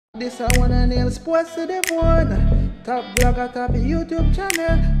This I wanna nail sports to the bone. Top blogger, top YouTube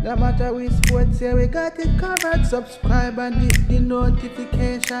channel. No matter which sports, here we got it covered. Subscribe and hit the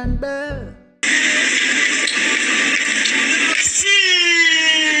notification bell.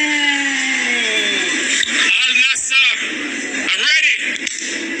 Al Nassr, I'm ready.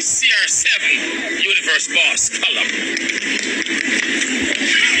 CR7, Universe Boss, column.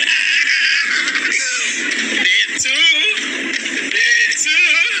 Day two,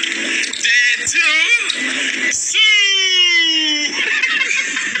 Sue.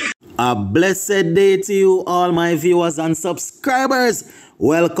 A blessed day to you, all my viewers and subscribers.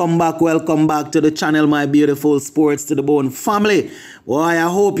 Welcome back to the channel, my beautiful Sports to the Bone family. Well, I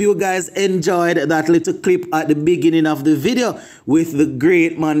hope you guys enjoyed that little clip at the beginning of the video with the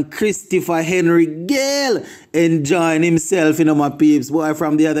great man Christopher Henry Gale enjoying himself, you know, my peeps. Boy,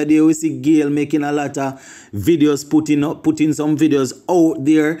 from the other day we see Gale making a lot of videos, putting some videos out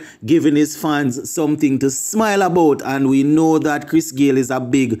there, giving his fans something to smile about. And we know that Chris Gale is a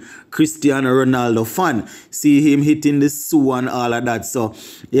big Cristiano Ronaldo fan. See him hitting the Sue and all of that. So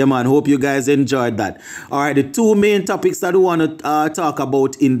yeah, man, hope you guys enjoyed that. All right, the two main topics that we want to talk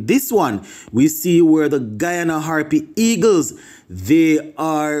about in this one, we see where the Guyana Eagles, they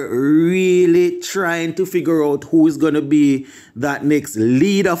are really trying to figure out who is going to be that next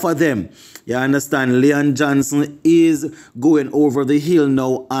leader for them. You understand? Leon Johnson is going over the hill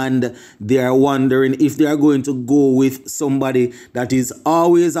now, and they are wondering if they are going to go with somebody that is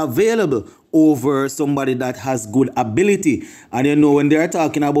always available over somebody that has good ability. And you know, when they are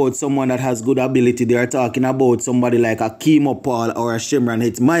talking about someone that has good ability, they are talking about somebody like a Kimo Paul or a Shimran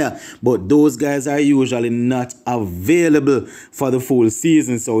Hetmaya, but those guys are usually not available for the full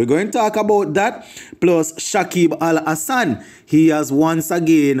season. So we're going to talk about that. Plus Shakib Al Hassan, he has once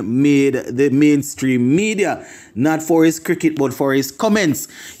again made the mainstream media, not for his cricket but for his comments.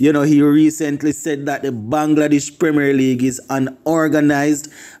 You know, he recently said that the Bangladesh Premier League is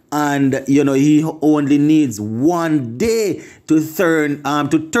unorganized, and you know, he only needs one day to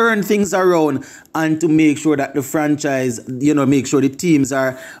turn things around and to make sure that the franchise, you know, make sure the teams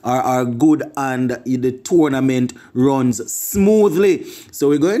are good and the tournament runs smoothly. So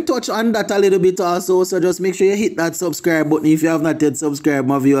we're going to touch on that a little bit also. So just make sure you hit that subscribe button if you have not yet subscribed,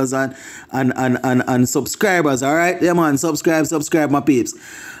 my viewers and subscribers. All right, yeah, man, subscribe, my peeps.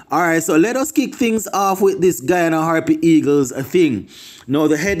 All right, so let us kick things off with this Guyana Eagles thing. Now,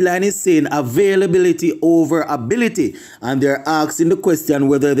 the headline is saying availability over ability, and they're asking the question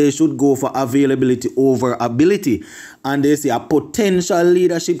whether they should go for availability over ability. And they say a potential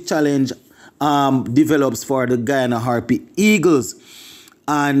leadership challenge develops for the Guyana Eagles.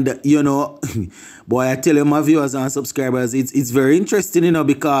 And, you know, boy, I tell you, my viewers and subscribers, it's very interesting, you know,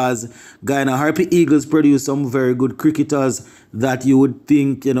 because Guyana Eagles produce some very good cricketers that you would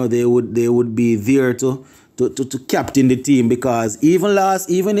think, you know, they would be there to captain the team, because even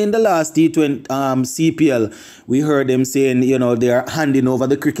in the last T20 CPL, we heard them saying, you know, they are handing over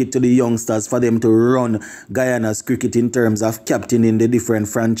the cricket to the youngsters for them to run Guyana's cricket in terms of captaining the different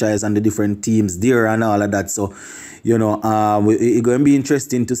franchise and the different teams there and all of that. So, you know, it's going to be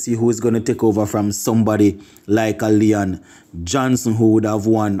interesting to see who is going to take over from somebody like a Leon Johnson, who would have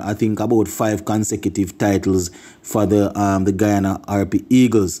won, I think, about 5 consecutive titles for the Guyana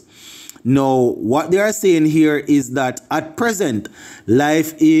Eagles. Now, what they are saying here is that at present,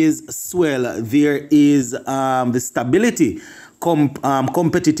 life is swell. There is the stability,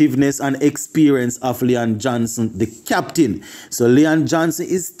 competitiveness and experience of Leon Johnson, the captain. So Leon Johnson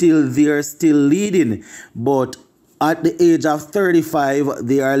is still there, still leading, but at the age of 35,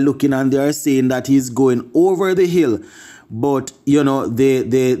 they are looking and they are saying that he's going over the hill. But, you know,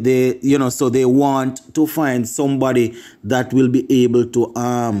 they you know, so they want to find somebody that will be able to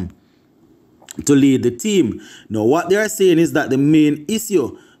lead the team. Now, what they are saying is that the main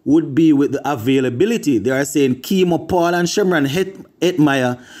issue would be with the availability. They are saying Kimo Paul and Shimran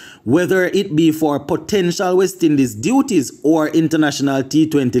Hetmaya, whether it be for potential West Indies duties or international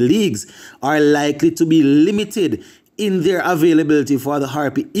T20 leagues, are likely to be limited in their availability for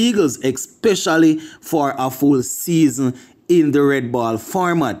the Eagles, especially for a full season in the red ball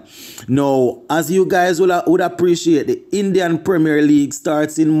format. Now, as you guys would appreciate, the Indian Premier League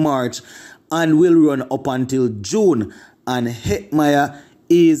starts in March and will run up until June, and Hetmaya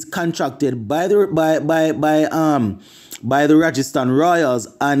is contracted by the Rajasthan Royals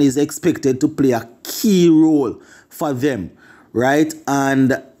and is expected to play a key role for them, right?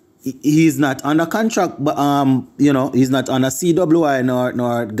 And he's not under contract, but he's not on a CWI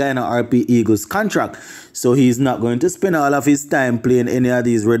nor Guyana RP Eagles contract, so he's not going to spend all of his time playing any of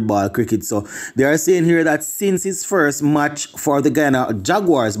these red ball cricket. So they are saying here that since his first match for the Guyana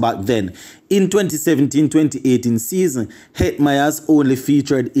Jaguars back then in 2017-2018 season, Hetmyer has only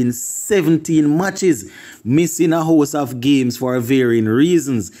featured in 17 matches, missing a host of games for varying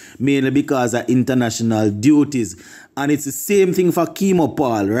reasons, mainly because of international duties. And it's the same thing for Kemo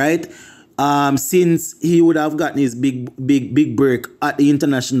Paul, right? Since he would have gotten his big break at the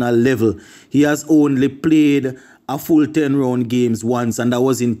international level, he has only played a full 10 round games once, and that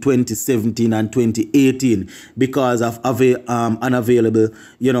was in 2017 and 2018 because of unavailable,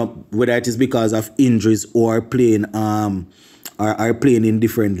 whether it is because of injuries or playing are playing in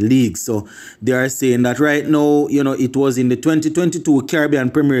different leagues. So they are saying that right now, it was in the 2022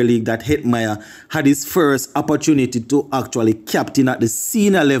 Caribbean Premier League that Hetmyer had his first opportunity to actually captain at the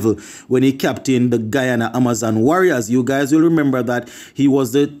senior level when he captained the Guyana Amazon Warriors. You guys will remember that he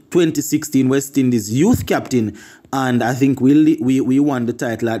was the 2016 West Indies youth captain, and I think we won the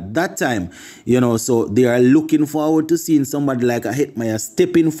title at that time, so they are looking forward to seeing somebody like a Hetmyer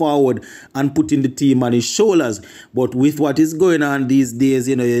stepping forward and putting the team on his shoulders. But with what is going on these days,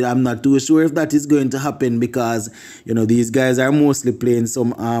 I'm not too sure if that is going to happen because, these guys are mostly playing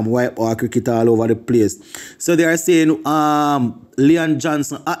some white ball cricket all over the place. So they are saying Leon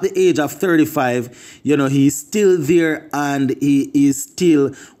Johnson, at the age of 35, he's still there and he is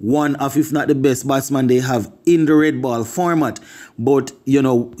still one of, if not the best batsman they have in the red ball format. But, they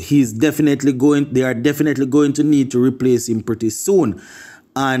are definitely going to need to replace him pretty soon.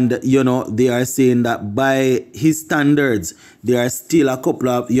 And, they are saying that by his standards, there are still a couple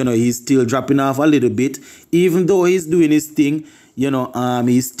of, he's still dropping off a little bit. Even though he's doing his thing,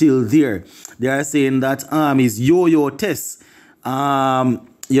 he's still there. They are saying that his yo-yo tests,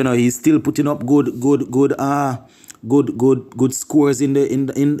 he's still putting up good scores in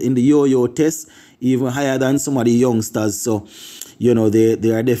the yo-yo test, even higher than some of the youngsters. So,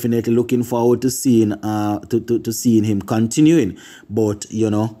 they are definitely looking forward to seeing to seeing him continuing. But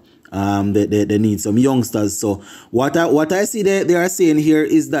they need some youngsters. So what I see they are saying here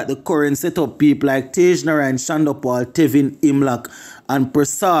is that the current setup people like Tejnarayan, Shandopal, Tevin, Imlak, and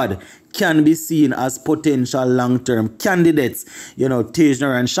Prasad can be seen as potential long-term candidates.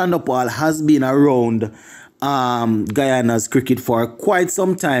 Tejnarayan Shandopal has been around Guyana's cricket for quite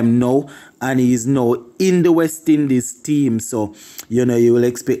some time now, and he is now in the West Indies team. So you will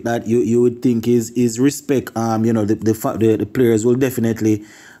expect that you would think his respect, the players will definitely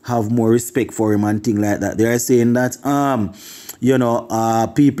have more respect for him and things like that. They are saying that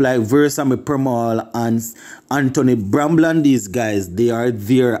people like Versamy Permal and Anthony Brambland, these guys, they are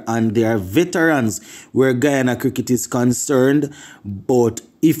there and they are veterans where Guyana cricket is concerned. But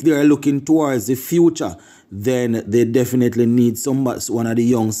if they are looking towards the future, then they definitely need one of the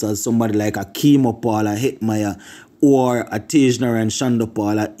youngsters, somebody like a Kemo Paul, a Hetmyer, or a Tejnarayan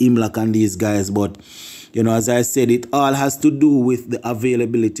Shandopal, a Imlak, and these guys. But as I said, it all has to do with the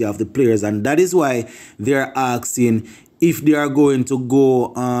availability of the players, and that is why they're asking if they are going to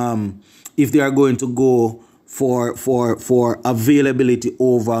go for availability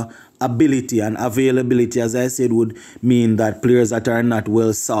over ability. And availability, as I said, would mean that players that are not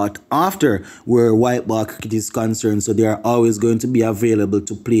well sought after where white ball cricket is concerned, so they are always going to be available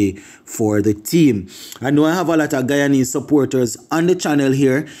to play for the team. I know I have a lot of Guyanese supporters on the channel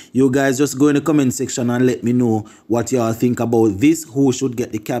here. You guys just go in the comment section and let me know what y'all think about this. Who should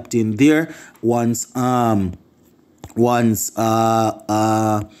get the captain there once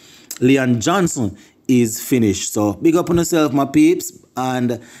Leon Johnson is finished. So big up on yourself, my peeps.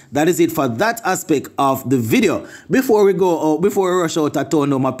 And that is it for that aspect of the video. Before we rush out at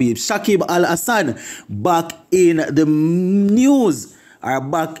town, my peeps, Shakib Al Hassan back in the news, or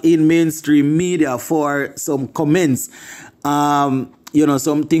back in mainstream media for some comments. Some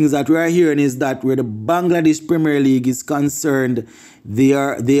things that we are hearing is that where the Bangladesh Premier League is concerned, they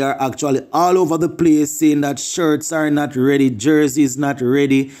are actually all over the place saying that shirts are not ready, jerseys not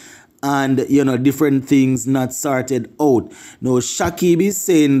ready, and different things not sorted out. Now Shakib is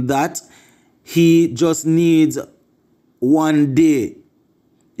saying that he just needs 1 day,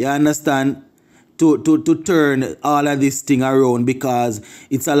 you understand, to turn all of this thing around, because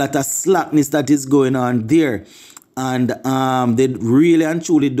it's a lot of slackness that is going on there. And they really and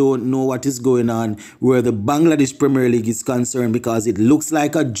truly don't know what is going on where the Bangladesh Premier League is concerned, because it looks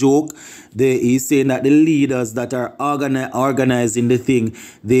like a joke. He's saying that the leaders that are organizing the thing,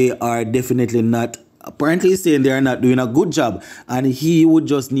 they are definitely not apparently he's saying they are not doing a good job, and he would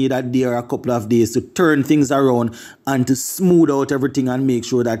just need a day or a couple of days to turn things around and to smooth out everything and make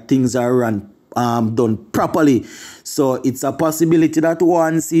sure that things are done properly. So it's a possibility that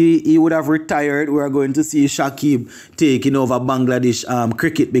once he would have retired, we are going to see Shakib taking over Bangladesh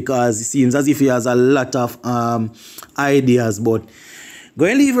cricket, because it seems as if he has a lot of ideas. But go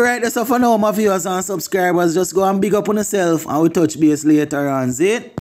and leave it right there. So for now, my viewers and subscribers, just go and big up on yourself, and we'll touch base later on. See it?